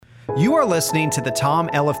You are listening to the Tom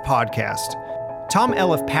Elliff Podcast. Tom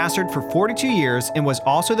Elliff pastored for 42 years and was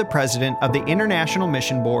also the president of the International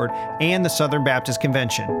Mission Board and the Southern Baptist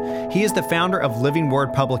Convention. He is the founder of Living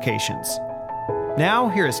Word Publications. Now,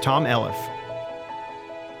 here is Tom Elliff.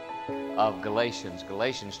 Of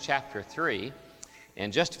Galatians chapter 3. In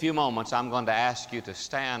just a few moments, I'm going to ask you to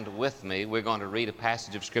stand with me. We're going to read a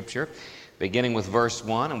passage of Scripture beginning with verse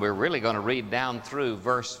 1, and we're really going to read down through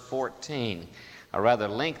verse 14. A rather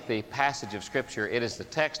lengthy passage of Scripture. It is the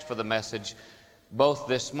text for the message both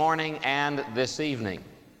this morning and this evening.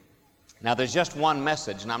 Now, there's just one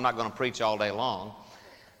message, and I'm not going to preach all day long,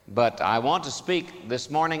 but I want to speak this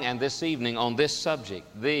morning and this evening on this subject,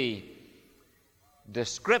 the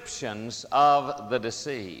descriptions of the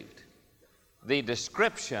deceived. The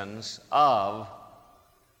descriptions of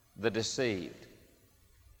the deceived.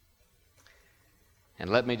 And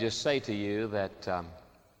let me just say to you that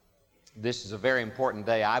this is a very important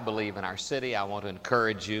day, I believe, in our city. I want to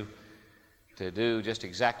encourage you to do just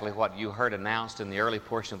exactly what you heard announced in the early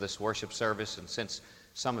portion of this worship service. And since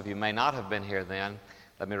some of you may not have been here then,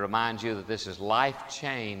 let me remind you that this is Life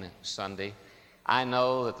Chain Sunday. I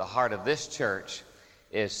know that the heart of this church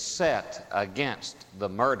is set against the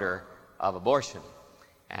murder of abortion.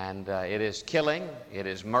 And it is killing, it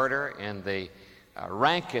is murder in the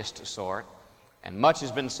rankest sort. And much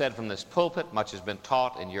has been said from this pulpit, much has been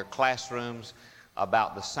taught in your classrooms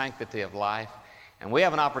about the sanctity of life. And we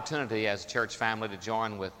have an opportunity as a church family to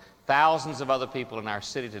join with thousands of other people in our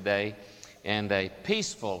city today in a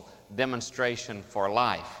peaceful demonstration for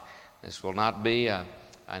life. This will not be an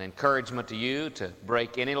encouragement to you to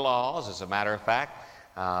break any laws. As a matter of fact,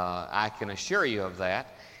 I can assure you of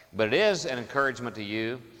that. But it is an encouragement to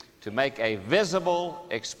you to make a visible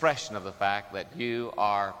expression of the fact that you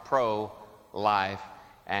are pro-life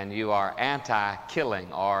and you are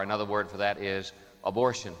anti-killing, or another word for that is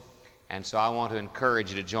abortion. And so I want to encourage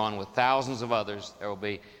you to join with thousands of others. There will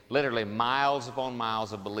be literally miles upon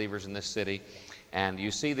miles of believers in this city. And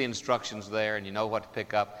you see the instructions there, and you know what to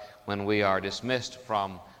pick up when we are dismissed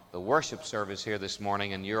from the worship service here this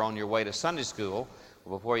morning and you're on your way to Sunday school.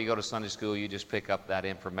 Before you go to Sunday school, you just pick up that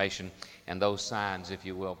information and those signs, if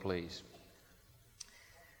you will, please.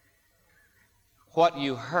 What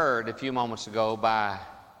you heard a few moments ago by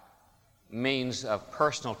means of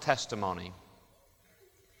personal testimony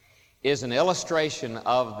is an illustration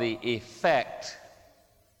of the effect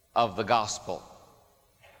of the gospel.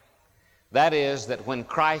 That is, that when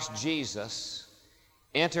Christ Jesus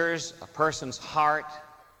enters a person's heart,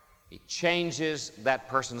 He changes that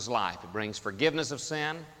person's life. It brings forgiveness of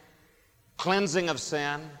sin, cleansing of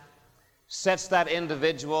sin, sets that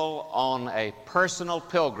individual on a personal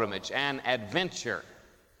pilgrimage, an adventure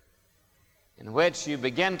in which you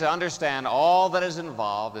begin to understand all that is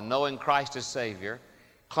involved in knowing Christ as Savior,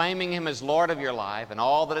 claiming Him as Lord of your life, and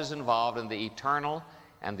all that is involved in the eternal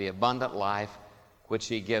and the abundant life which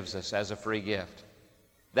He gives us as a free gift.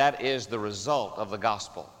 That is the result of the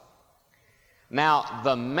gospel. Now,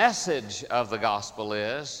 the message of the gospel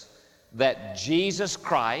is that Jesus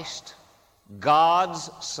Christ, God's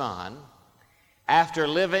Son, after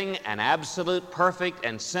living an absolute, perfect,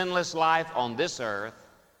 and sinless life on this earth,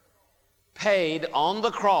 paid on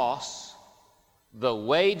the cross the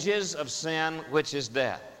wages of sin, which is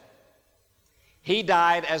death. He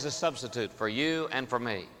died as a substitute for you and for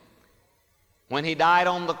me. When He died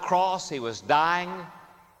on the cross, He was dying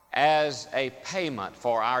as a payment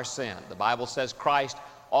for our sin. The Bible says Christ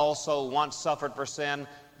also once suffered for sin,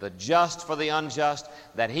 the just for the unjust,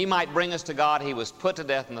 that He might bring us to God. He was put to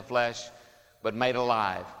death in the flesh, but made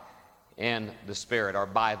alive in the Spirit, or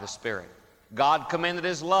by the Spirit. God commended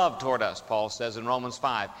His love toward us, Paul says in Romans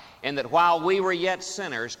 5, in that while we were yet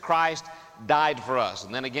sinners, Christ died for us.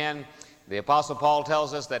 And then again, the Apostle Paul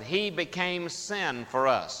tells us that He became sin for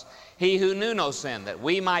us, He who knew no sin, that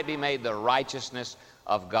we might be made the righteousness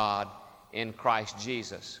of God in Christ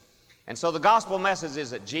Jesus. And so the gospel message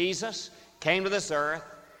is that Jesus came to this earth,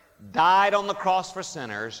 died on the cross for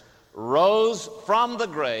sinners, rose from the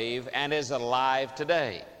grave, and is alive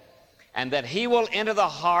today. And that He will enter the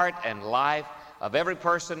heart and life of every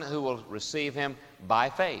person who will receive Him by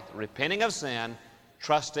faith, repenting of sin,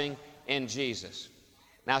 trusting in Jesus.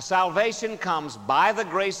 Now, salvation comes by the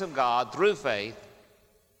grace of God through faith,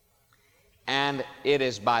 and it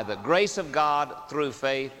is by the grace of God through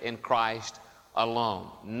faith in Christ alone.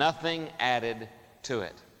 Nothing added to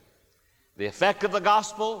it. The effect of the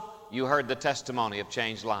gospel, you heard the testimony of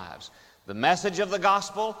changed lives. The message of the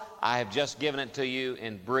gospel, I have just given it to you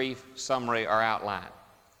in brief summary or outline.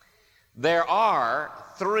 There are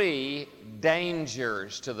three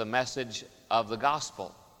dangers to the message of the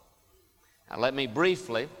gospel. Now let me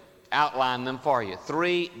briefly outline them for you.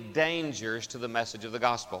 3 dangers to the message of the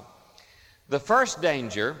gospel. The first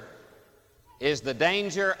danger is the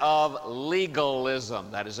danger of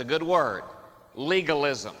legalism. That is a good word,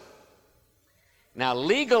 legalism. Now,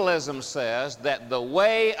 legalism says that the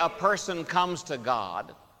way a person comes to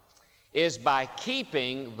God is by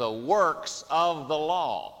keeping the works of the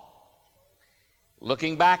law.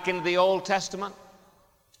 Looking back into the Old Testament,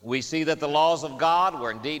 we see that the laws of God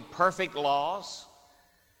were indeed perfect laws.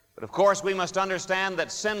 But of course, we must understand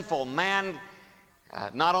that sinful man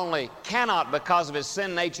not only cannot because of his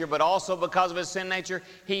sin nature, but also because of his sin nature,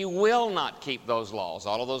 he will not keep those laws.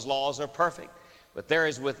 All of those laws are perfect. But there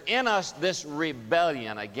is within us this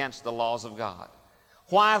rebellion against the laws of God.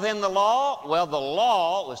 Why then the law? Well, the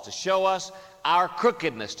law was to show us our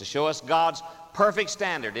crookedness, to show us God's perfect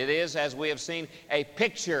standard. It is, as we have seen, a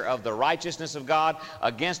picture of the righteousness of God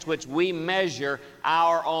against which we measure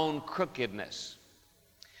our own crookedness.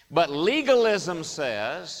 But legalism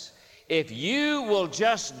says, if you will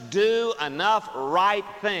just do enough right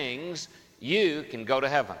things, you can go to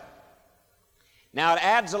heaven. Now, it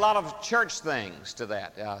adds a lot of church things to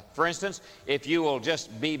that. For instance, if you will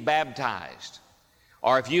just be baptized,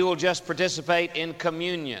 or if you will just participate in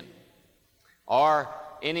communion, or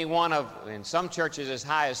any one of, in some churches, as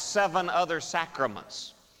high as 7 other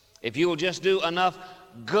sacraments. If you will just do enough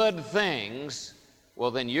good things,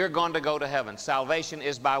 well, then you're going to go to heaven. Salvation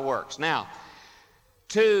is by works. Now,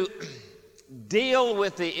 to deal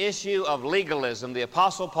with the issue of legalism, the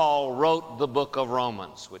Apostle Paul wrote the book of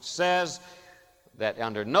Romans, which says that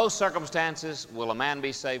under no circumstances will a man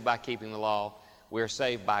be saved by keeping the law. We're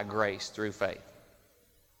saved by grace through faith.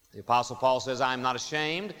 The Apostle Paul says, I am not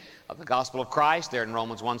ashamed of the gospel of Christ, there in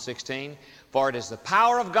Romans 1:16, for it is the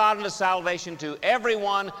power of God unto salvation to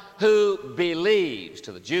everyone who believes,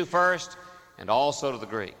 to the Jew first, and also to the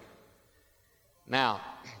Greek. Now,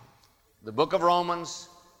 the book of Romans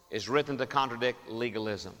is written to contradict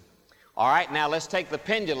legalism. All right, now let's take the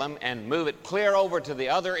pendulum and move it clear over to the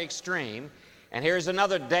other extreme. And here's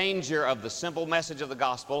another danger of the simple message of the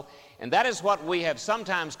gospel, and that is what we have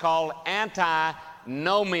sometimes called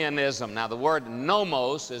antinomianism. Now, the word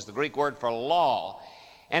nomos is the Greek word for law,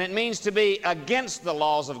 and it means to be against the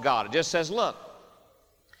laws of God. It just says, look,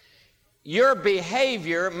 your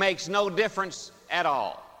behavior makes no difference at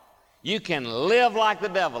all. You can live like the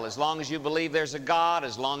devil as long as you believe there's a God,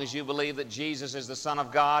 as long as you believe that Jesus is the Son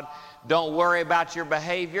of God. Don't worry about your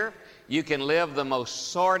behavior. You can live the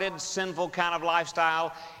most sordid, sinful kind of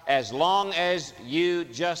lifestyle as long as you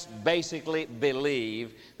just basically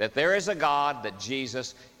believe that there is a God, that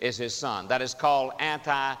Jesus is His Son. That is called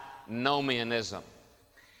antinomianism.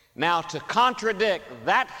 Now, to contradict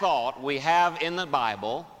that thought, we have in the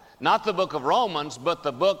Bible, not the book of Romans, but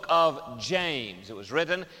the book of James. It was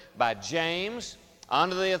written by James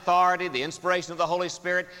under the authority, the inspiration of the Holy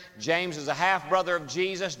Spirit. James is a half-brother of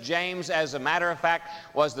Jesus. James, as a matter of fact,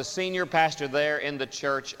 was the senior pastor there in the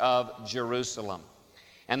church of Jerusalem.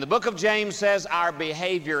 And the book of James says our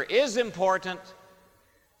behavior is important.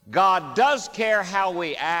 God does care how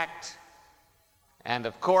we act. And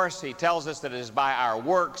of course, he tells us that it is by our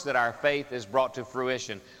works that our faith is brought to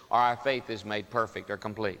fruition, or our faith is made perfect or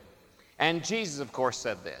complete. And Jesus, of course,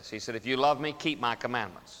 said this. He said, if you love me, keep my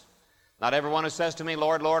commandments. Not everyone who says to me,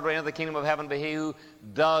 Lord, Lord, will enter the kingdom of heaven, but he who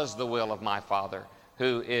does the will of my Father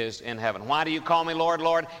who is in heaven. Why do you call me Lord,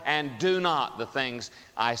 Lord, and do not the things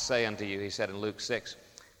I say unto you? He said in Luke 6,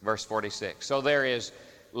 verse 46. So there is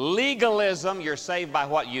legalism, you're saved by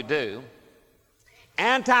what you do.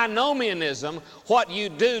 Antinomianism, what you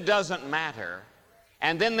do doesn't matter.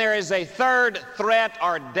 And then there is a third threat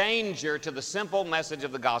or danger to the simple message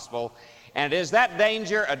of the gospel, and it is that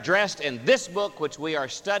danger addressed in this book which we are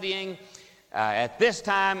studying at this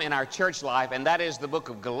time in our church life, and that is the book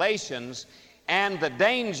of Galatians, and the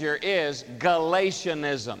danger is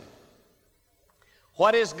Galatianism.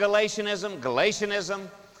 What is Galatianism? Galatianism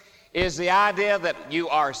is the idea that you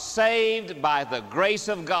are saved by the grace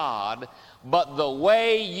of God, but the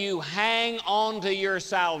way you hang on to your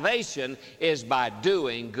salvation is by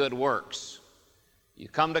doing good works. You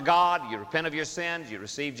come to God, you repent of your sins, you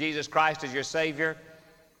receive Jesus Christ as your Savior,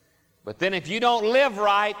 but then if you don't live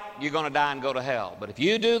right, you're going to die and go to hell. But if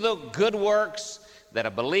you do the good works that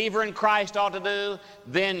a believer in Christ ought to do,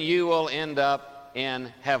 then you will end up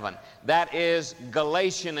in heaven. That is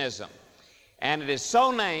Galatianism. And it is so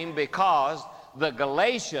named because the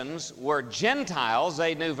Galatians were Gentiles.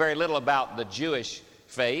 They knew very little about the Jewish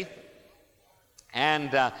faith.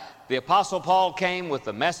 And the Apostle Paul came with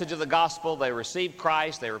the message of the gospel. They received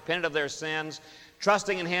Christ. They repented of their sins,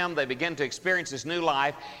 Trusting in Him, they begin to experience this new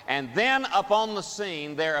life. And then upon the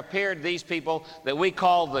scene, there appeared these people that we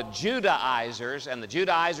call the Judaizers. And the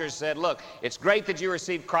Judaizers said, look, it's great that you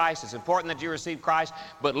receive Christ. It's important that you receive Christ.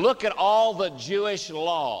 But look at all the Jewish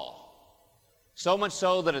law. So much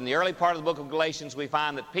so that in the early part of the book of Galatians, we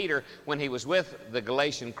find that Peter, when he was with the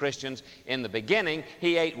Galatian Christians in the beginning,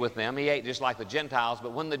 he ate with them. He ate just like the Gentiles.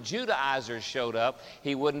 But when the Judaizers showed up,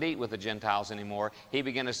 he wouldn't eat with the Gentiles anymore. He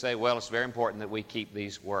began to say, well, it's very important that we keep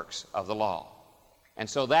these works of the law. And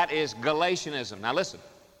so that is Galatianism. Now listen,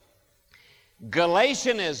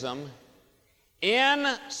 Galatianism in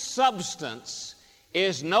substance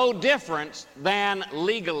is no different than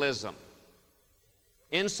legalism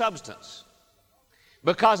in substance.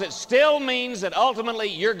 Because it still means that ultimately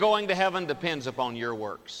your going to heaven depends upon your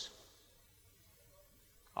works.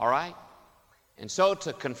 All right? And so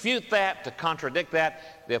to confute that, to contradict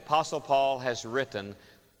that, the Apostle Paul has written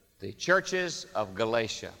the churches of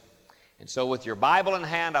Galatia. And so with your Bible in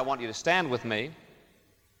hand, I want you to stand with me.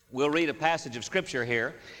 We'll read a passage of Scripture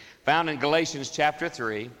here, found in Galatians chapter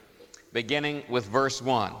 3, beginning with verse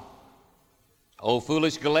 1. O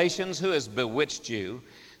foolish Galatians, who has bewitched you,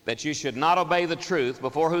 that you should not obey the truth,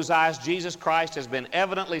 before whose eyes Jesus Christ has been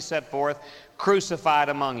evidently set forth, crucified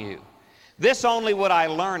among you. This only would I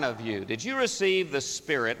learn of you. Did you receive the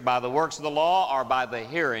Spirit by the works of the law, or by the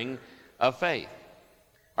hearing of faith?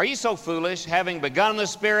 Are you so foolish? Having begun in the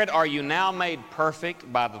Spirit, are you now made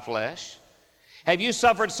perfect by the flesh? Have you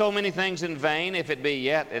suffered so many things in vain, if it be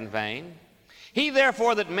yet in vain? He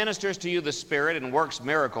therefore that ministers to you the Spirit and works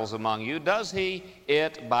miracles among you, does he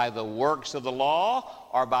it by the works of the law,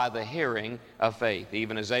 or by the hearing of faith?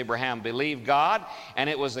 Even as Abraham believed God, and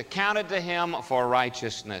it was accounted to him for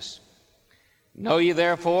righteousness. Know ye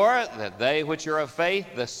therefore that they which are of faith,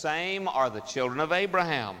 the same are the children of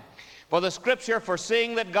Abraham. For the Scripture,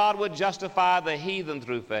 foreseeing that God would justify the heathen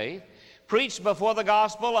through faith, preached before the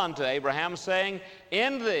gospel unto Abraham, saying,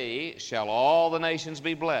 in thee shall all the nations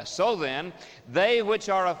be blessed. So then, they which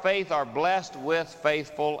are of faith are blessed with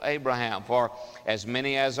faithful Abraham. For as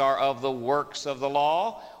many as are of the works of the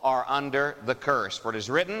law are under the curse. For it is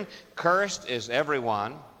written, cursed is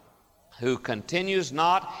everyone who continues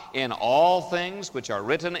not in all things which are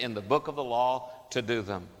written in the book of the law to do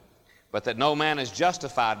them. But that no man is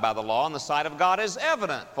justified by the law in the sight of God is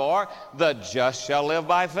evident, for the just shall live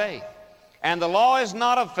by faith. And the law is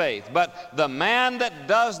not of faith, but the man that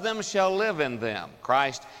does them shall live in them.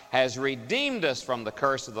 Christ has redeemed us from the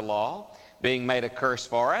curse of the law, being made a curse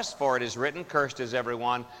for us. For it is written, cursed is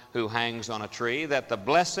everyone who hangs on a tree, that the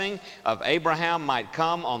blessing of Abraham might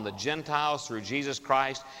come on the Gentiles through Jesus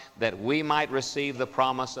Christ, that we might receive the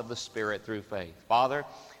promise of the Spirit through faith. Father,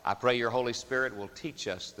 I pray your Holy Spirit will teach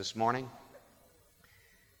us this morning.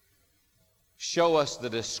 Show us the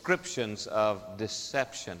descriptions of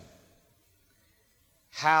deception.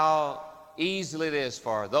 How easily it is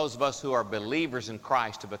for those of us who are believers in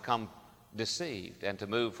Christ to become deceived and to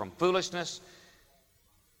move from foolishness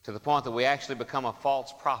to the point that we actually become a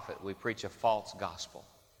false prophet. We preach a false gospel.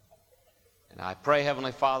 And I pray,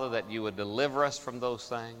 Heavenly Father, that you would deliver us from those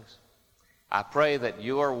things. I pray that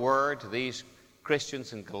your word to these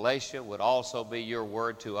Christians in Galatia would also be your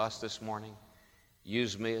word to us this morning.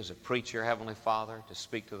 Use me as a preacher, Heavenly Father, to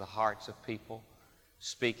speak to the hearts of people.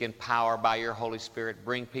 Speak in power by your Holy Spirit.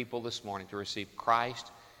 Bring people this morning to receive Christ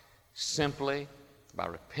simply by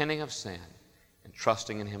repenting of sin and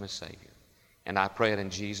trusting in Him as Savior. And I pray it in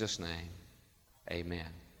Jesus' name. Amen.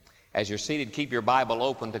 As you're seated, keep your Bible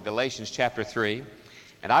open to Galatians chapter 3.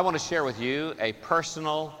 And I want to share with you a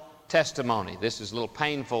personal testimony. This is a little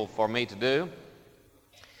painful for me to do.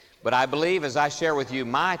 But I believe as I share with you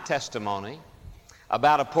my testimony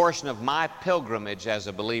about a portion of my pilgrimage as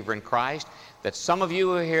a believer in Christ, that some of you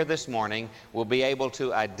who are here this morning will be able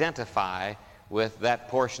to identify with that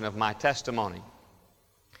portion of my testimony.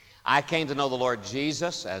 I came to know the Lord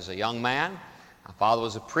Jesus as a young man. My father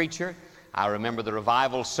was a preacher. I remember the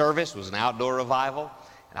revival service was an outdoor revival.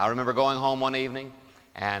 And I remember going home one evening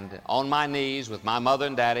and on my knees with my mother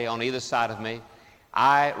and daddy on either side of me,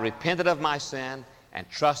 I repented of my sin and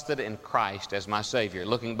trusted in Christ as my Savior.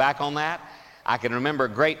 Looking back on that, I can remember a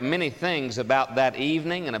great many things about that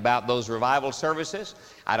evening and about those revival services.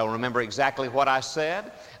 I don't remember exactly what I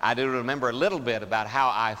said. I do remember a little bit about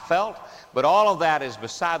how I felt, but all of that is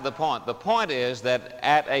beside the point. The point is that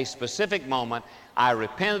at a specific moment, I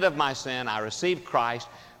repented of my sin. I received Christ.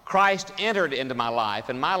 Christ entered into my life,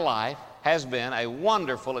 and my life has been a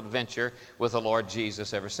wonderful adventure with the Lord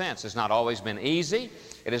Jesus ever since. It's not always been easy.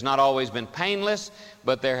 It has not always been painless,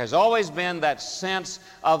 but there has always been that sense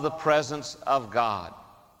of the presence of God.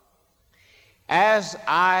 As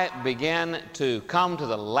I began to come to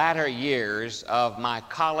the latter years of my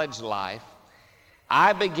college life,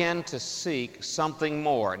 I began to seek something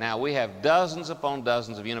more. Now, we have dozens upon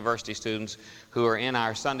dozens of university students who are in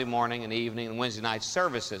our Sunday morning and evening and Wednesday night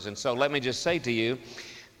services. And so let me just say to you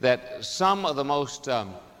that some of the most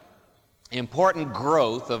important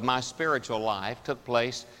growth of my spiritual life took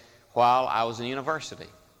place while I was in university.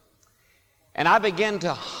 And I began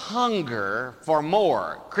to hunger for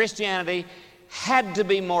more. Christianity had to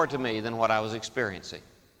be more to me than what I was experiencing.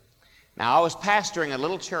 Now, I was pastoring a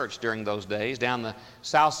little church during those days down the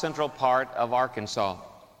south central part of Arkansas.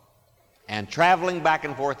 And traveling back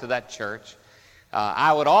and forth to that church,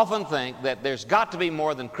 I would often think that there's got to be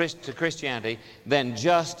more to Christianity than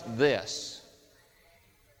just this.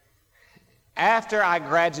 After I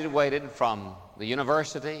graduated from the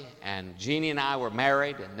university, and Jeannie and I were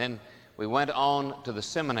married, and then we went on to the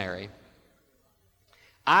seminary,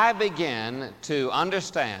 I began to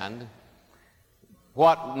understand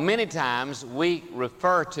what many times we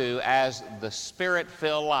refer to as the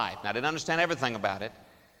Spirit-filled life. Now, I didn't understand everything about it,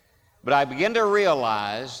 but I began to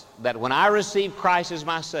realize that when I received Christ as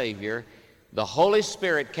my Savior, the Holy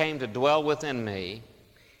Spirit came to dwell within me,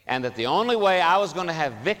 and that the only way I was going to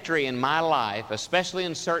have victory in my life, especially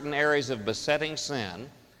in certain areas of besetting sin,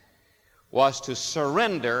 was to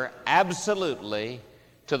surrender absolutely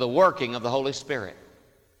to the working of the Holy Spirit.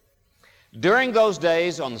 During those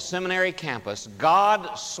days on the seminary campus,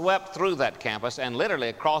 God swept through that campus and literally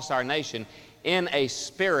across our nation in a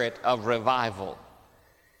spirit of revival.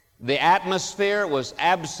 The atmosphere was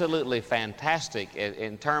absolutely fantastic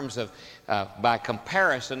in terms of, by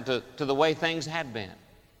comparison to the way things had been.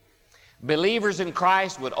 Believers in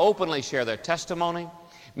Christ would openly share their testimony.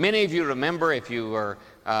 Many of you remember, if you were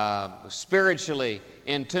spiritually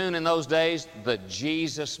in tune in those days, the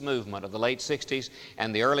Jesus movement of the late 60s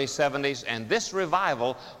and the early 70s, and this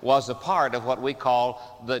revival was a part of what we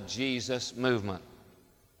call the Jesus movement.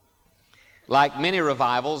 Like many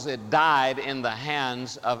revivals, it died in the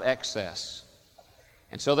hands of excess.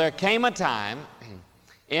 And so there came a time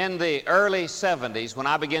in the early 70s when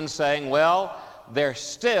I began saying, well, there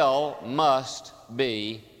still must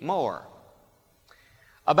be more.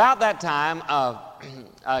 About that time,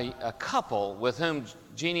 a couple with whom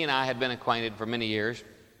Jeannie and I had been acquainted for many years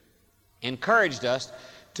encouraged us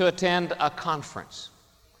to attend a conference.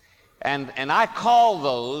 And I call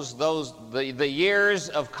those the years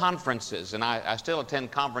of conferences. And I still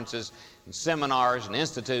attend conferences and seminars and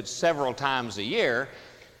institutes several times a year.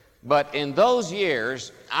 But in those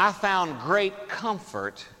years, I found great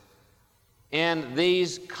comfort in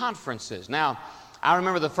these conferences. Now, I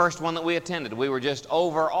remember the first one that we attended. We were just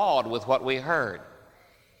overawed with what we heard.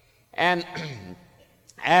 And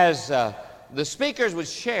as the speakers would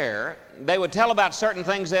share, they would tell about certain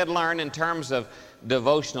things they had learned in terms of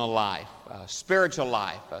devotional life, spiritual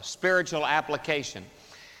application.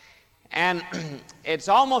 And it's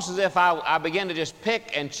almost as if I began to just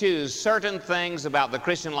pick and choose certain things about the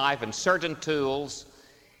Christian life and certain tools,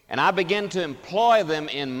 and I began to employ them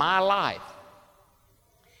in my life.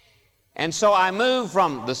 And so I moved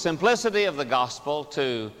from the simplicity of the gospel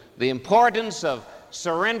to the importance of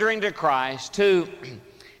surrendering to Christ to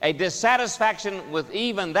a dissatisfaction with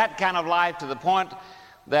even that kind of life, to the point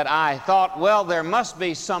that I thought, well, there must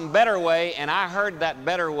be some better way, and I heard that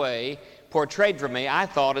better way portrayed for me, I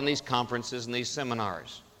thought, in these conferences and these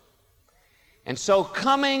seminars. And so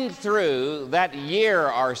coming through that year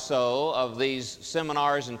or so of these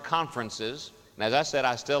seminars and conferences, and as I said,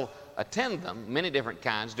 I still attend them, many different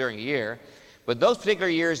kinds during a year, but those particular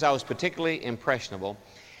years I was particularly impressionable.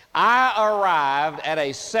 I arrived at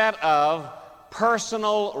a set of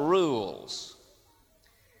personal rules.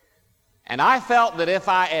 And I felt that if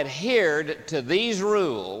I adhered to these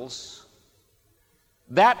rules,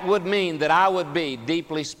 that would mean that I would be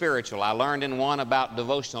deeply spiritual. I learned in one about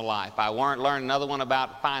devotional life. I learned another one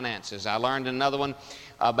about finances. I learned another one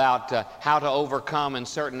about how to overcome in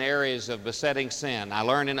certain areas of besetting sin. I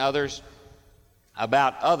learned in others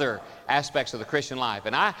about other aspects of the Christian life.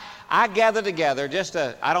 And I gathered together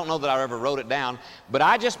I don't know that I ever wrote it down, but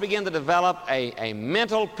I just began to develop a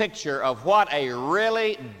mental picture of what a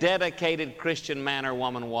really dedicated Christian man or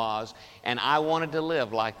woman was, and I wanted to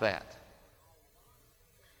live like that.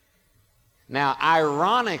 Now,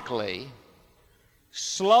 ironically,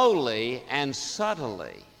 slowly and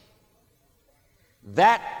subtly,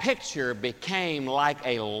 that picture became like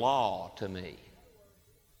a law to me.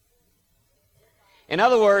 In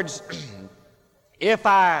other words, if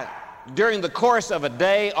during the course of a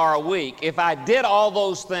day or a week, if I did all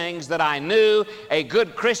those things that I knew a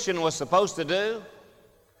good Christian was supposed to do,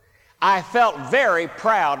 I felt very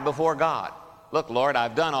proud before God. look, Lord,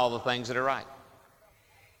 I've done all the things that are right.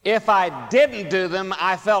 If I didn't do them,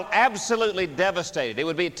 I felt absolutely devastated. It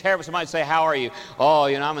would be terrible. Somebody would say, how are you? Oh,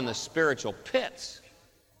 I'm in the spiritual pits.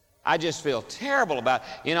 I just feel terrible about,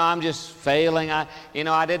 I'm just failing. I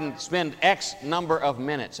didn't spend X number of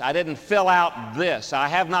minutes. I didn't fill out this. I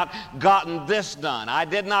have not gotten this done. I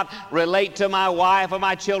did not relate to my wife or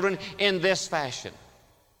my children in this fashion.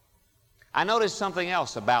 I noticed something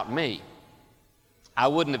else about me. I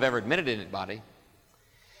wouldn't have ever admitted to anybody.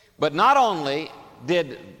 But not only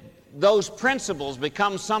did those principles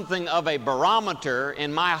become something of a barometer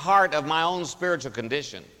in my heart of my own spiritual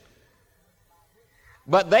condition,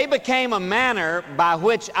 but they became a manner by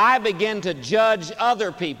which I began to judge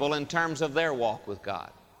other people in terms of their walk with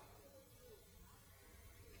God.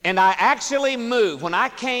 And I actually moved, when I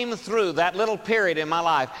came through that little period in my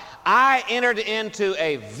life, I entered into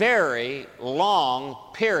a very long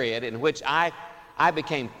period in which I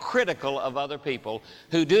became critical of other people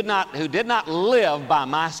who did not live by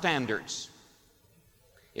my standards.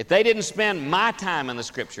 If they didn't spend my time in the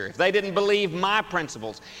Scripture, if they didn't believe my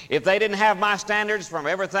principles, if they didn't have my standards from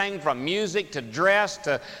everything from music to dress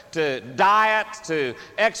to diet to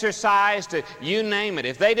exercise to you name it,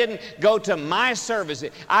 if they didn't go to my service,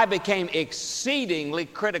 I became exceedingly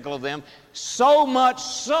critical of them, so much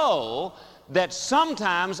so that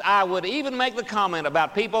sometimes I would even make the comment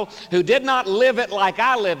about people who did not live it like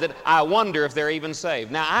I lived it, I wonder if they're even saved.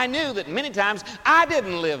 Now, I knew that many times I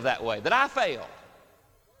didn't live that way, that I failed.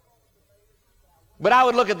 But I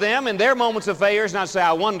would look at them in their moments of failures and I'd say,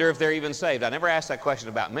 I wonder if they're even saved. I never asked that question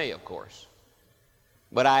about me, of course.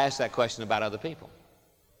 But I asked that question about other people.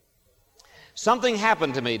 Something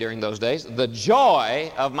happened to me during those days. The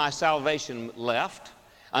joy of my salvation left,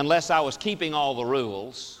 unless I was keeping all the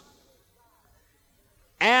rules.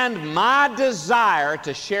 And my desire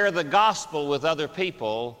to share the gospel with other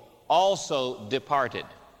people also departed.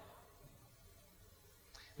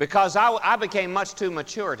 Because I became much too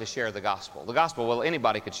mature to share the gospel. The gospel, well,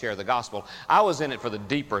 anybody could share the gospel. I was in it for the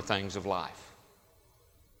deeper things of life.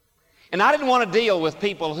 And I didn't want to deal with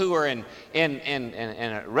people who were in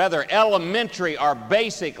a rather elementary or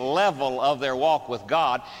basic level of their walk with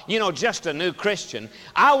God, just a new Christian.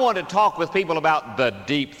 I wanted to talk with people about the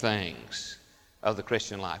deep things of the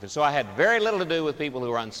Christian life. And so I had very little to do with people who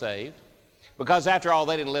were unsaved. Because after all,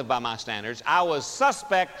 they didn't live by my standards. I was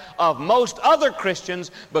suspect of most other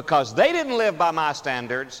Christians because they didn't live by my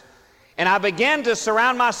standards. And I began to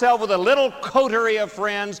surround myself with a little coterie of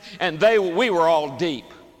friends, and we were all deep.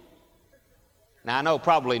 Now, I know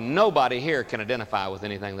probably nobody here can identify with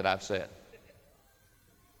anything that I've said.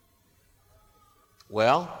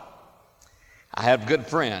 Well, I have a good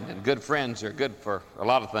friend, and good friends are good for a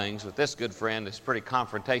lot of things, but this good friend is a pretty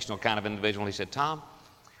confrontational kind of individual. He said, Tom,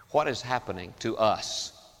 what is happening to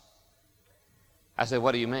us? I said,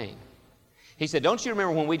 what do you mean? He said, don't you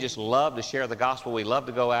remember when we just loved to share the gospel? We loved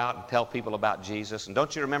to go out and tell people about Jesus. And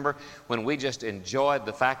don't you remember when we just enjoyed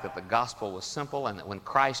the fact that the gospel was simple and that when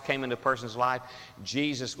Christ came into a person's life,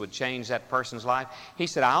 Jesus would change that person's life? He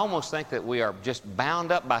said, I almost think that we are just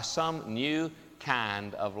bound up by some new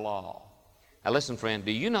kind of law. Now listen, friend,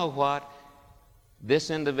 do you know what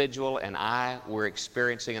this individual and I were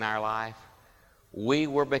experiencing in our life? We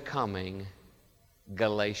were becoming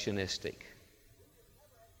Galatianistic.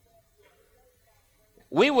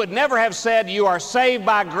 We would never have said you are saved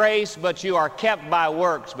by grace, but you are kept by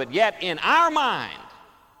works. But yet in our mind,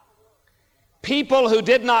 people who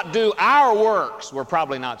did not do our works were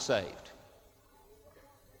probably not saved.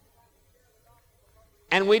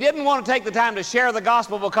 And we didn't want to take the time to share the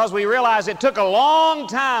gospel because we realized it took a long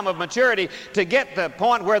time of maturity to get to the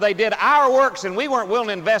point where they did our works, and we weren't willing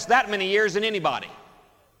to invest that many years in anybody.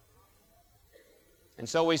 And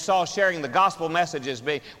so we saw sharing the gospel messages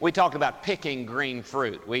we talked about picking green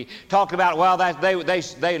fruit. We talked about, well,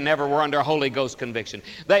 they never were under Holy Ghost conviction.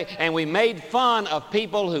 And we made fun of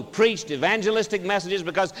people who preached evangelistic messages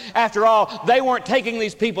because, after all, they weren't taking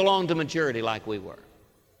these people on to maturity like we were.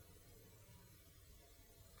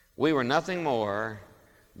 We were nothing more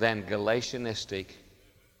than Galatianistic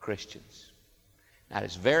Christians. Now,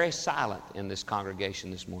 it's very silent in this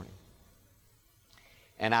congregation this morning.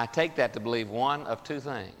 And I take that to believe one of two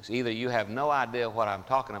things. Either you have no idea what I'm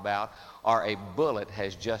talking about, or a bullet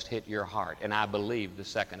has just hit your heart. And I believe the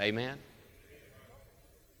second. Amen?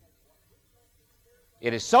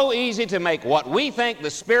 It is so easy to make what we think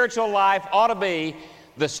the spiritual life ought to be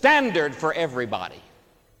the standard for everybody.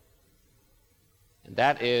 And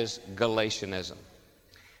that is Galatianism.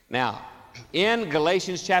 Now, in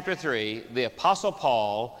Galatians chapter 3, the Apostle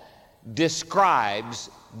Paul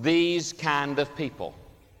describes these kind of people.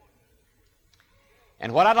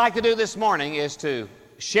 And what I'd like to do this morning is to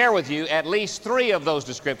share with you at least 3 of those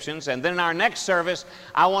descriptions, and then in our next service,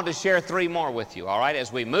 I want to share 3 more with you, all right,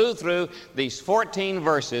 as we move through these 14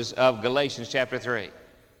 verses of Galatians chapter 3.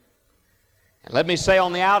 And let me say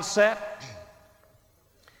on the outset,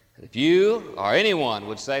 if you or anyone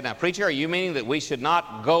would say, now, preacher, are you meaning that we should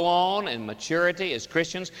not go on in maturity as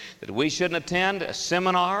Christians, that we shouldn't attend a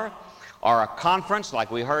seminar or a conference,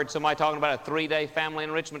 like we heard somebody talking about a 3-day family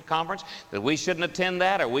enrichment conference, that we shouldn't attend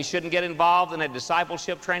that, or we shouldn't get involved in a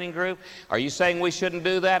discipleship training group? Are you saying we shouldn't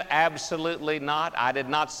do that? Absolutely not. I did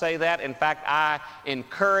not say that. In fact, I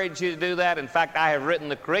encourage you to do that. In fact, I have written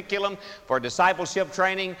the curriculum for discipleship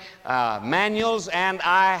training manuals, and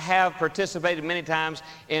I have participated many times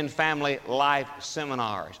in family life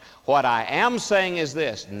seminars. What I am saying is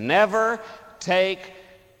this: never take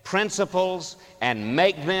principles and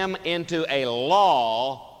make them into a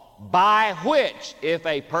law by which, if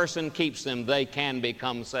a person keeps them, they can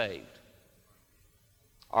become saved,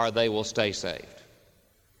 or they will stay saved.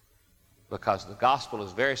 Because the gospel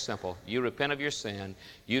is very simple. You repent of your sin,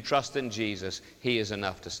 you trust in Jesus, He is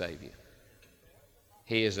enough to save you.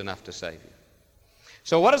 He is enough to save you.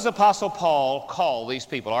 So what does the Apostle Paul call these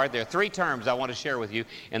people? All right, there are 3 terms I want to share with you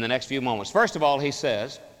in the next few moments. First of all, he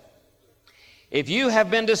says, if you have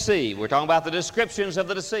been deceived, we're talking about the descriptions of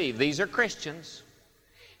the deceived. These are Christians.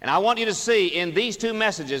 And I want you to see in these 2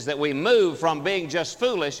 messages that we move from being just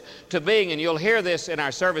foolish to being, and you'll hear this in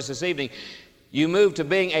our service this evening, you move to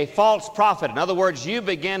being a false prophet. In other words, you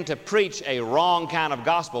begin to preach a wrong kind of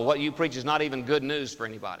gospel. What you preach is not even good news for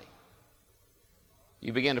anybody.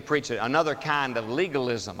 You begin to preach another kind of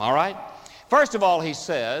legalism, all right? First of all, he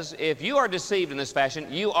says, if you are deceived in this fashion,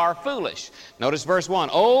 you are foolish. Notice verse 1,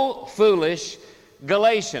 O foolish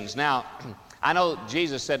Galatians. Now, I know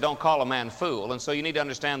Jesus said don't call a man fool, and so you need to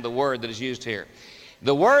understand the word that is used here.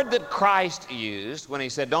 The word that Christ used when he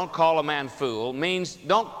said don't call a man fool means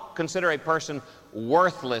don't consider a person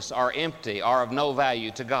worthless or empty or of no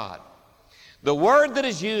value to God. The word that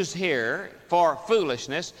is used here for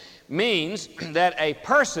foolishness means that a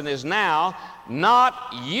person is now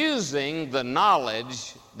not using the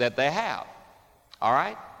knowledge that they have. All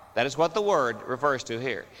right? That is what the word refers to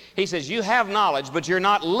here. He says you have knowledge, but you're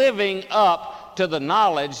not living up to the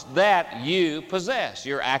knowledge that you possess.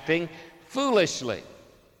 You're acting foolishly.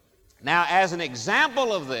 Now, as an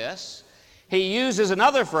example of this, he uses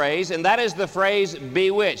another phrase, and that is the phrase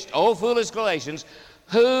bewitched. O foolish Galatians,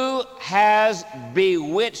 who has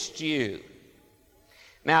bewitched you?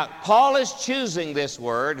 Now, Paul is choosing this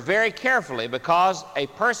word very carefully because a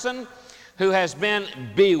person who has been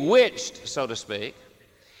bewitched, so to speak,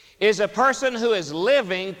 is a person who is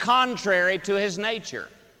living contrary to his nature.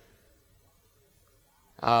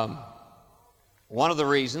 One of the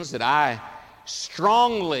reasons that I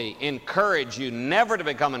strongly encourage you never to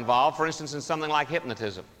become involved, for instance, in something like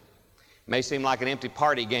hypnotism. It may seem like an empty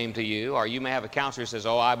party game to you, or you may have a counselor who says,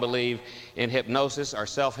 oh, I believe in hypnosis or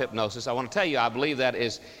self-hypnosis. I want to tell you, I believe that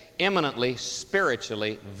is eminently,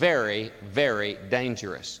 spiritually, very, very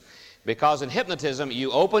dangerous. Because in hypnotism,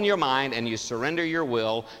 you open your mind and you surrender your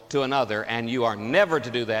will to another, and you are never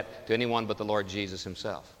to do that to anyone but the Lord Jesus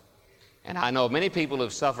Himself. And I know many people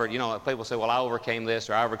who've suffered, people say, well, I overcame this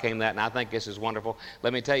or I overcame that, and I think this is wonderful.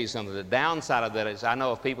 Let me tell you something. The downside of that is I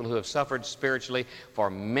know of people who have suffered spiritually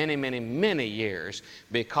for many, many, many years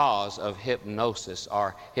because of hypnosis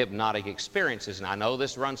or hypnotic experiences. And I know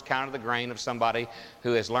this runs counter to the grain of somebody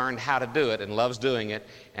who has learned how to do it and loves doing it.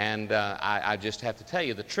 And I just have to tell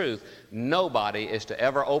you the truth. Nobody is to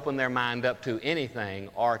ever open their mind up to anything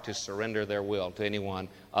or to surrender their will to anyone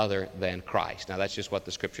other than Christ. Now, that's just what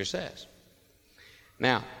the Scripture says.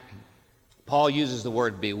 Now, Paul uses the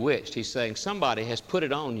word bewitched. He's saying somebody has put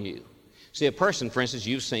it on you. See, a person, for instance,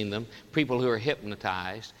 you've seen them, people who are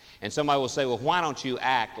hypnotized, and somebody will say, well, why don't you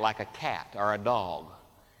act like a cat or a dog?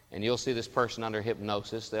 And you'll see this person under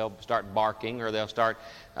hypnosis. They'll start barking or they'll start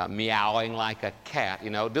meowing like a cat,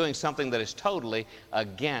 doing something that is totally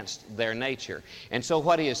against their nature. And so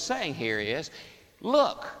what he is saying here is,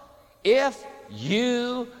 look, if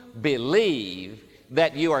you believe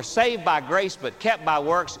that you are saved by grace but kept by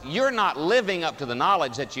works, you're not living up to the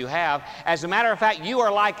knowledge that you have. As a matter of fact, you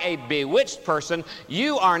are like a bewitched person.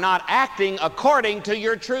 You are not acting according to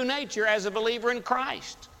your true nature as a believer in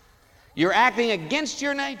Christ. You're acting against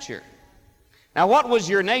your nature. Now, what was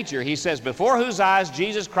your nature? He says, before whose eyes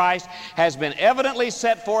Jesus Christ has been evidently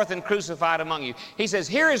set forth and crucified among you. He says,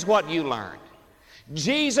 here is what you learned.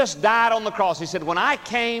 Jesus died on the cross. He said, when I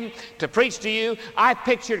came to preach to you, I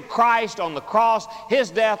pictured Christ on the cross, His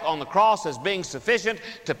death on the cross as being sufficient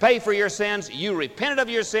to pay for your sins. You repented of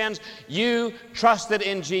your sins. You trusted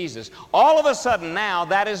in Jesus. All of a sudden now,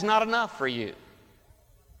 that is not enough for you.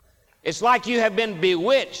 It's like you have been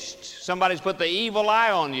bewitched. Somebody's put the evil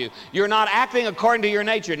eye on you. You're not acting according to your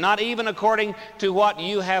nature, not even according to what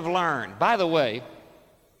you have learned. By the way,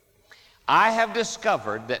 I have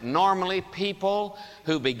discovered that normally people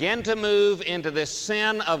who begin to move into this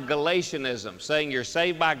sin of Galatianism, saying you're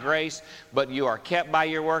saved by grace, but you are kept by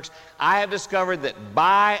your works, I have discovered that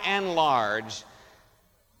by and large,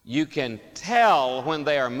 you can tell when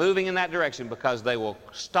they are moving in that direction because they will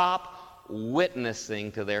stop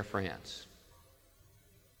witnessing to their friends.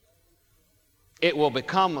 It will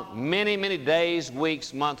become many, many days,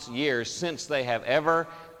 weeks, months, years since they have ever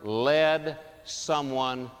led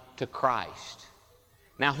someone to Christ.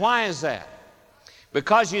 Now, why is that?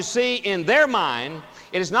 Because you see, in their mind,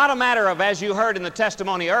 it is not a matter of, as you heard in the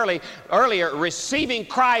testimony earlier, receiving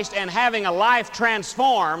Christ and having a life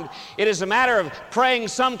transformed. It is a matter of praying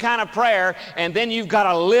some kind of prayer, and then you've got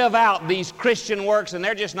to live out these Christian works, and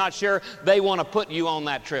they're just not sure they want to put you on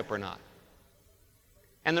that trip or not.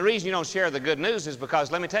 And the reason you don't share the good news is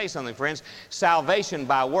because, let me tell you something, friends, salvation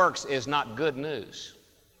by works is not good news.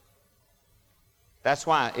 That's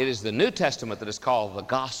why it is the New Testament that is called the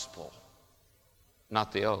gospel,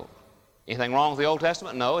 not the Old. Anything wrong with the Old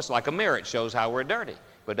Testament? No, it's like a mirror. It shows how we're dirty,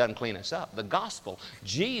 but it doesn't clean us up. The gospel,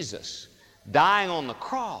 Jesus dying on the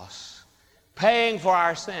cross, paying for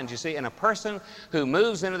our sins. You see, and a person who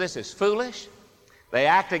moves into this is foolish. They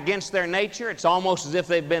act against their nature. It's almost as if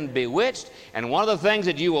they've been bewitched. And one of the things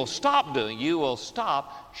that you will stop doing, you will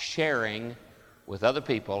stop sharing with other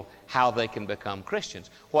people how they can become Christians.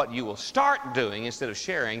 What you will start doing instead of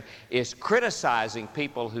sharing is criticizing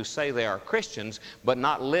people who say they are Christians but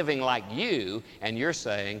not living like you, and you're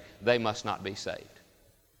saying they must not be saved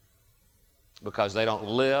because they don't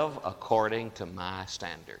live according to my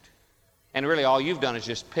standard. And really all you've done is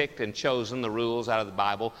just picked and chosen the rules out of the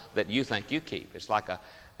Bible that you think you keep. It's like a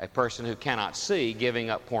person who cannot see giving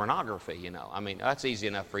up pornography, you know. I mean, that's easy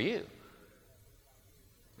enough for you.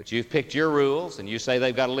 But you've picked your rules, and you say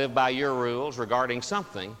they've got to live by your rules regarding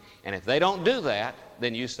something, and if they don't do that,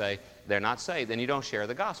 then you say they're not saved, and you don't share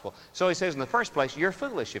the gospel. So he says in the first place, you're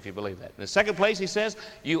foolish if you believe that. In the second place, he says,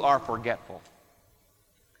 you are forgetful.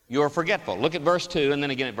 You are forgetful. Look at verse 2 and then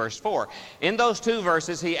again at verse 4. In those two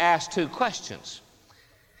verses, he asked two questions.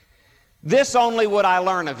 This only would I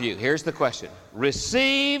learn of you. Here's the question.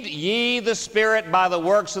 Received ye the Spirit by the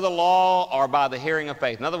works of the law or by the hearing of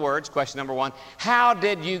faith? In other words, question number one, how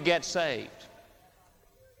did you get saved?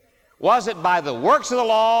 Was it by the works of the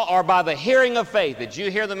law or by the hearing of faith? Did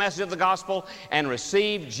you hear the message of the gospel and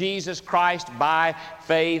receive Jesus Christ by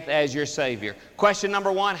faith as your Savior? Question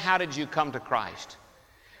number one, how did you come to Christ?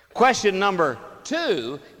 Question number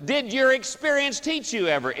two, did your experience teach you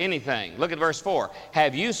ever anything? Look at verse 4.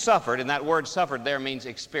 Have you suffered, and that word suffered there means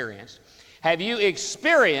experienced. Have you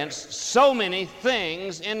experienced so many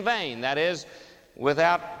things in vain? That is,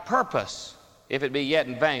 without purpose, if it be yet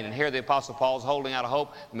in vain. And here the Apostle Paul is holding out a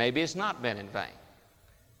hope. Maybe it's not been in vain.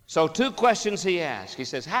 So two questions he asked. He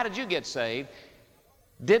says, how did you get saved?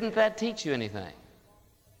 Didn't that teach you anything?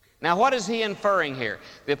 Now, what is he inferring here?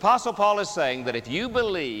 The Apostle Paul is saying that if you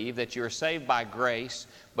believe that you're saved by grace,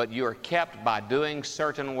 but you're kept by doing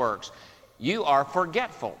certain works, you are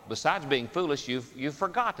forgetful. Besides being foolish, you've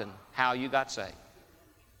forgotten how you got saved.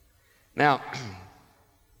 Now,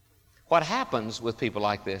 what happens with people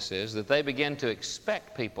like this is that they begin to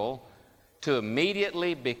expect people to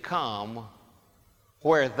immediately become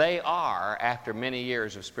where they are after many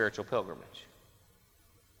years of spiritual pilgrimage.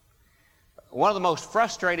 One of the most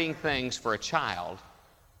frustrating things for a child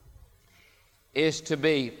is to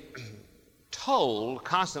be told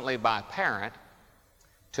constantly by a parent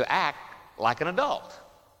to act like an adult.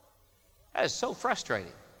 That is so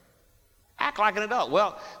frustrating. Act like an adult.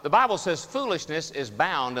 Well, the Bible says foolishness is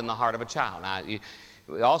bound in the heart of a child. Now,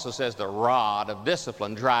 it also says the rod of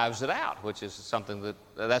discipline drives it out, which is something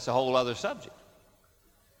that's a whole other subject.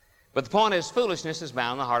 But the point is, foolishness is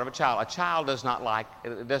bound in the heart of a child. A child does not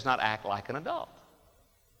act like an adult.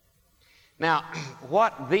 Now,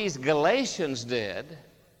 what these Galatians did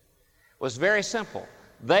was very simple.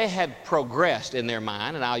 They had progressed in their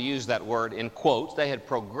mind, and I'll use that word in quotes. They had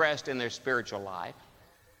progressed in their spiritual life.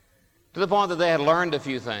 to the point that they had learned a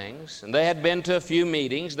few things, and they had been to a few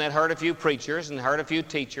meetings, and they'd heard a few preachers, and heard a few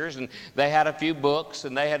teachers, and they had a few books,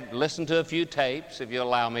 and they had listened to a few tapes, if you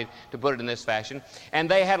allow me to put it in this fashion,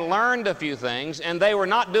 and they had learned a few things, and they were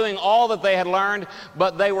not doing all that they had learned,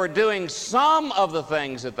 but they were doing some of the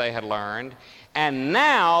things that they had learned, and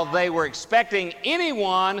now they were expecting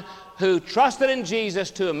anyone who trusted in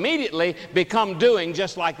Jesus to immediately become doing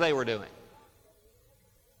just like they were doing.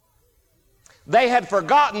 They had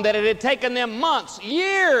forgotten that it had taken them months,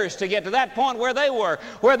 years to get to that point where they were,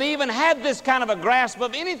 where they even had this kind of a grasp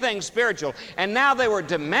of anything spiritual. And now they were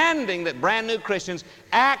demanding that brand new Christians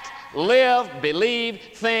act, live, believe,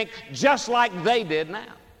 think just like they did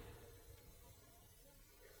now.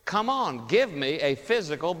 Come on, give me a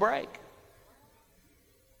physical break.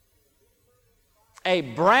 A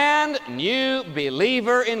brand new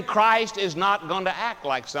believer in Christ is not going to act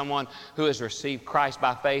like someone who has received Christ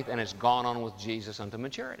by faith and has gone on with Jesus unto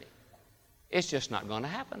maturity. It's just not going to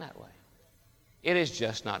happen that way. It is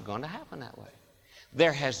just not going to happen that way.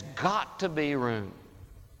 There has got to be room.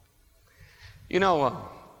 You know,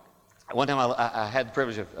 one time I had the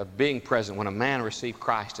privilege of being present when a man received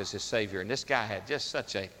Christ as his Savior, and this guy had just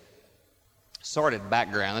such a sordid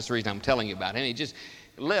background. That's the reason I'm telling you about him. He just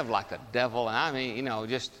lived like the devil, and I mean, you know,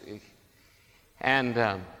 just, and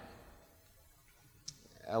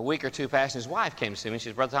a week or two passed, and his wife came to see me, and she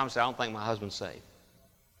said, Brother Thomas, I don't think my husband's saved.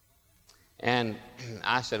 And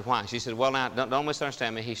I said, why? She said, well, now, don't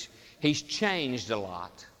misunderstand me, he's changed a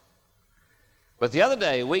lot. But the other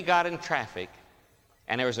day, we got in traffic,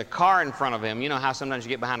 and there was a car in front of him. You know how sometimes you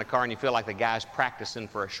get behind a car and you feel like the guy's practicing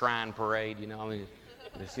for a shrine parade, you know, I mean,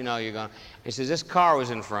 you know you're going. He says this car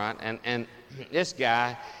was in front, and this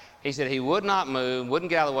guy, he said he would not move, wouldn't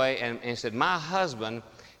get out of the way, and he said, my husband,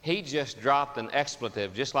 he just dropped an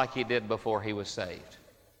expletive just like he did before he was saved.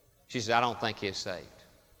 She said, I don't think he's saved.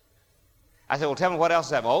 I said, well, tell me what else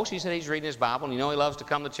is happening. Oh, she said he's reading his Bible, and you know he loves to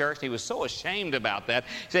come to church. He was so ashamed about that.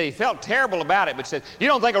 He said he felt terrible about it, but said, you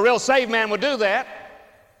don't think a real saved man would do that?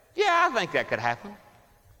 Yeah, I think that could happen.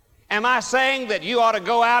 Am I saying that you ought to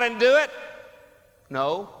go out and do it?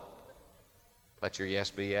 No. Let your yes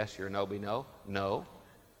be yes, your no be no. No.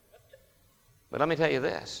 But let me tell you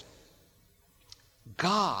this.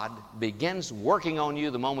 God begins working on you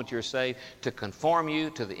the moment you're saved to conform you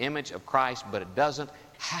to the image of Christ, but it doesn't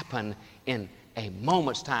happen in a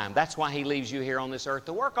moment's time. That's why He leaves you here on this earth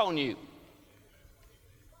to work on you.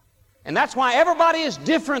 And that's why everybody is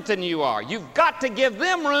different than you are. You've got to give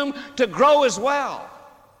them room to grow as well.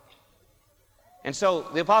 And so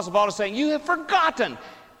the Apostle Paul is saying, you have forgotten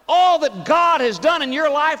all that God has done in your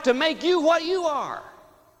life to make you what you are.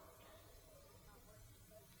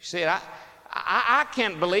 You see, I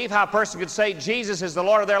can't believe how a person could say Jesus is the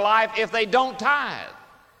Lord of their life if they don't tithe.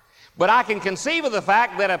 But I can conceive of the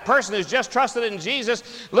fact that a person who's just trusted in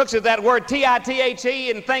Jesus looks at that word T-I-T-H-E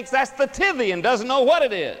and thinks that's the tithe and doesn't know what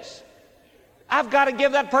it is. I've got to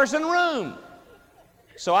give that person room.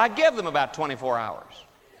 So I give them about 24 hours.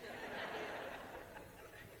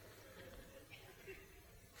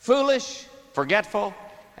 Foolish, forgetful,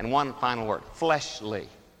 and one final word, fleshly.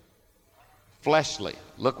 Fleshly.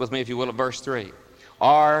 Look with me, if you will, at verse 3.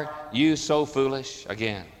 Are you so foolish?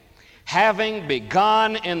 Again. Having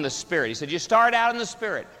begun in the Spirit. He said, you start out in the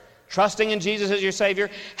Spirit, trusting in Jesus as your Savior.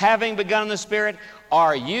 Having begun in the Spirit,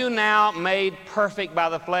 are you now made perfect by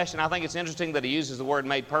the flesh? And I think it's interesting that he uses the word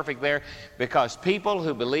made perfect there, because people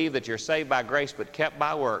who believe that you're saved by grace but kept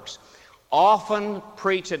by works often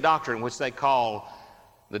preach a doctrine which they call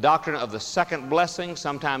the doctrine of the second blessing.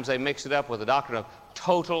 Sometimes they mix it up with the doctrine of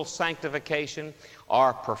total sanctification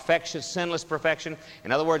or perfection, sinless perfection.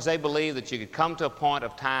 In other words, they believe that you could come to a point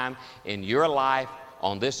of time in your life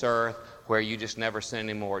on this earth where you just never sin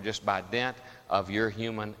anymore, just by dint of your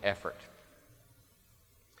human effort.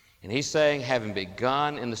 And he's saying, having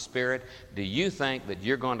begun in the Spirit, do you think that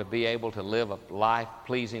you're going to be able to live a life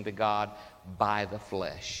pleasing to God by the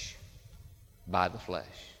flesh? By the flesh.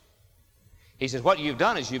 He says, what you've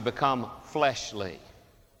done is you've become fleshly.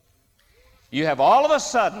 You have all of a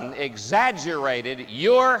sudden exaggerated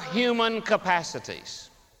your human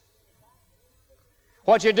capacities.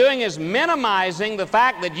 What you're doing is minimizing the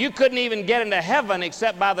fact that you couldn't even get into heaven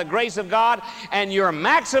except by the grace of God, and you're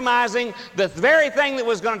maximizing the very thing that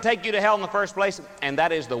was going to take you to hell in the first place, and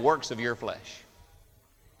that is the works of your flesh.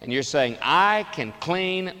 And you're saying, I can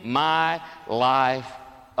clean my life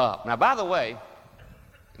up. Now, by the way,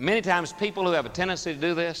 many times people who have a tendency to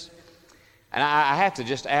do this, and I have to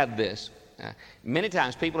just add this, many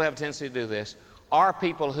times people who have a tendency to do this are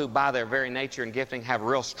people who by their very nature and gifting have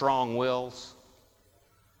real strong wills.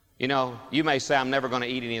 You know, you may say, I'm never going to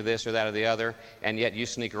eat any of this or that or the other, and yet you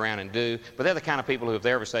sneak around and do. But they're the kind of people who, if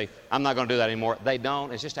they ever say, I'm not going to do that anymore, they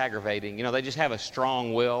don't. It's just aggravating. You know, they just have a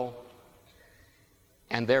strong will,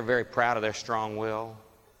 and they're very proud of their strong will,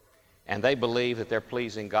 and they believe that they're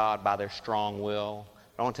pleasing God by their strong will.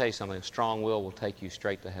 But I want to tell you something. Strong will take you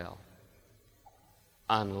straight to hell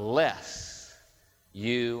unless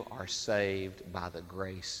you are saved by the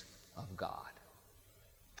grace of God.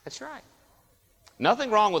 That's right.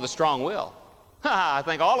 Nothing wrong with a strong will. I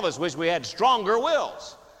think all of us wish we had stronger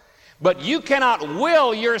wills. But you cannot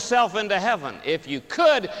will yourself into heaven. If you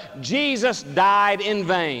could, Jesus died in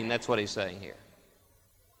vain. That's what he's saying here.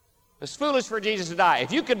 It's foolish for Jesus to die.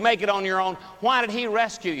 If you could make it on your own, why did he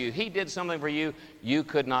rescue you? He did something for you you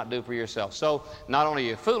could not do for yourself. So not only are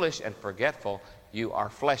you foolish and forgetful, you are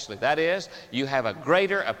fleshly. That is, you have a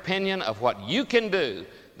greater opinion of what you can do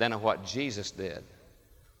than of what Jesus did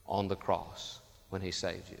on the cross when he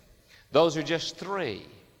saved you. Those are just three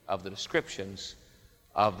of the descriptions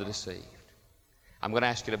of the deceived. I'm going to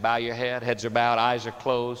ask you to bow your head. Heads are bowed, eyes are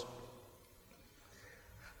closed.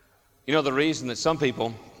 You know, the reason that some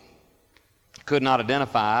people could not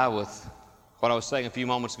identify with what I was saying a few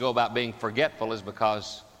moments ago about being forgetful is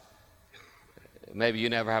because maybe you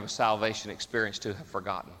never have a salvation experience to have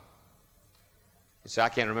forgotten. You say, I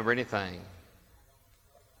can't remember anything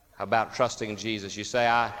about trusting in Jesus. You say,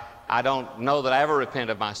 I don't know that I ever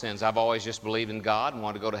repented of my sins. I've always just believed in God and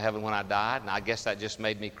wanted to go to heaven when I died, and I guess that just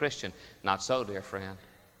made me Christian. Not so, dear friend.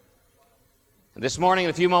 And this morning,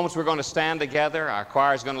 in a few moments, we're going to stand together. Our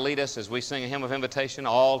choir is going to lead us as we sing a hymn of invitation,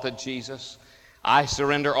 All to Jesus. I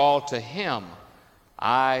surrender all to Him.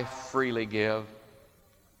 I freely give.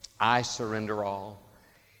 I surrender all.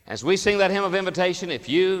 As we sing that hymn of invitation, if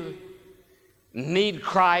you need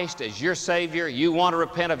Christ as your Savior, you want to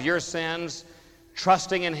repent of your sins,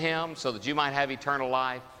 trusting in Him so that you might have eternal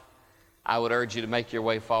life, I would urge you to make your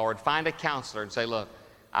way forward. Find a counselor and say, look,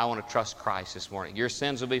 I want to trust Christ this morning. Your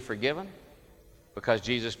sins will be forgiven because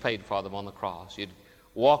Jesus paid for them on the cross. You'd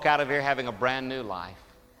walk out of here having a brand new life.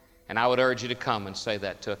 And I would urge you to come and say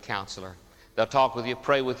that to a counselor. They'll talk with you,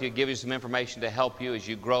 pray with you, give you some information to help you as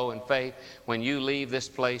you grow in faith. When you leave this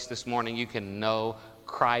place this morning, you can know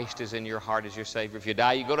Christ is in your heart as your Savior. If you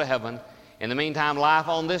die, you go to heaven. In the meantime, life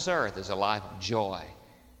on this earth is a life of joy,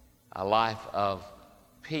 a life of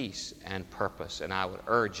peace and purpose. And I would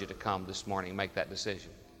urge you to come this morning and make that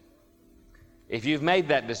decision. If you've made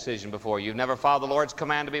that decision before, you've never followed the Lord's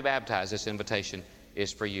command to be baptized, this invitation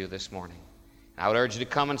is for you this morning. I would urge you to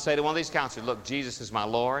come and say to one of these counselors, look, Jesus is my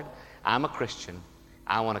Lord. I'm a Christian.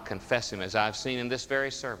 I want to confess Him as I've seen in this very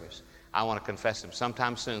service. I want to confess Him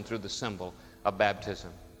sometime soon through the symbol of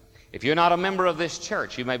baptism. If you're not a member of this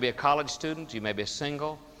church, you may be a college student, you may be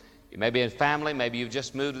single, you may be in family, maybe you've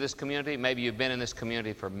just moved to this community, maybe you've been in this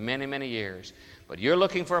community for many, many years, but you're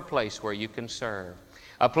looking for a place where you can serve,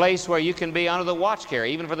 a place where you can be under the watch care,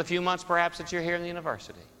 even for the few months perhaps that you're here in the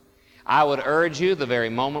university. I would urge you the very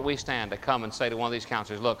moment we stand to come and say to one of these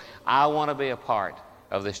counselors, look, I want to be a part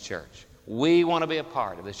of this church. We want to be a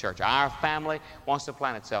part of this church. Our family wants to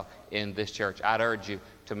plant itself in this church. I'd urge you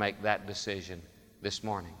to make that decision this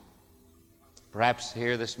morning. Perhaps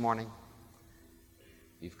here this morning,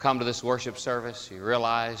 you've come to this worship service, you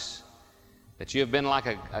realize that you have been like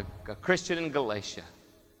a Christian in Galatia.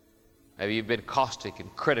 Maybe you've been caustic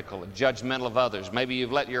and critical and judgmental of others. Maybe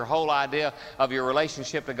you've let your whole idea of your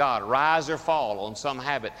relationship to God rise or fall on some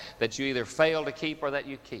habit that you either fail to keep or that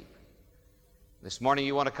you keep. This morning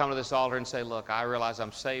you want to come to this altar and say, look, I realize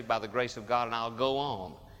I'm saved by the grace of God, and I'll go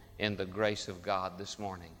on in the grace of God this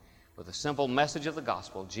morning with a simple message of the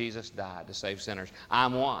gospel. Jesus died to save sinners.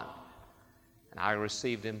 I'm one, and I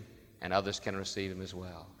received Him, and others can receive Him as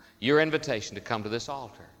well. Your invitation to come to this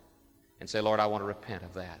altar and say, Lord, I want to repent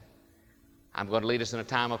of that. I'm going to lead us in a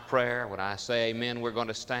time of prayer. When I say amen, we're going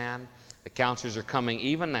to stand. The counselors are coming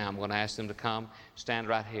even now. I'm going to ask them to come, stand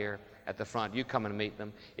right here at the front. You come and meet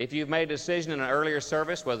them. If you've made a decision in an earlier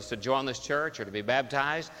service, whether it's to join this church or to be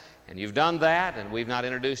baptized, and you've done that and we've not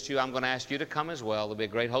introduced you, I'm going to ask you to come as well. There'll be a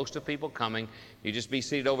great host of people coming. You just be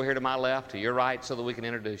seated over here to my left, to your right, so that we can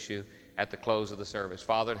introduce you at the close of the service.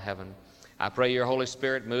 Father in heaven, I pray your Holy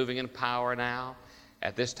Spirit moving in power now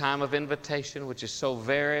at this time of invitation, which is so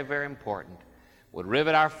very, very important, would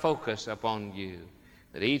rivet our focus upon you,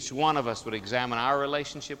 that each one of us would examine our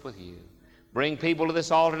relationship with you, bring people to this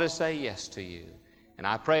altar to say yes to you. And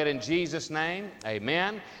I pray it in Jesus' name,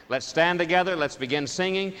 amen. Let's stand together, let's begin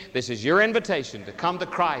singing. This is your invitation to come to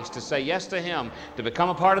Christ, to say yes to Him, to become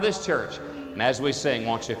a part of this church. And as we sing,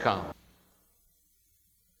 won't you come?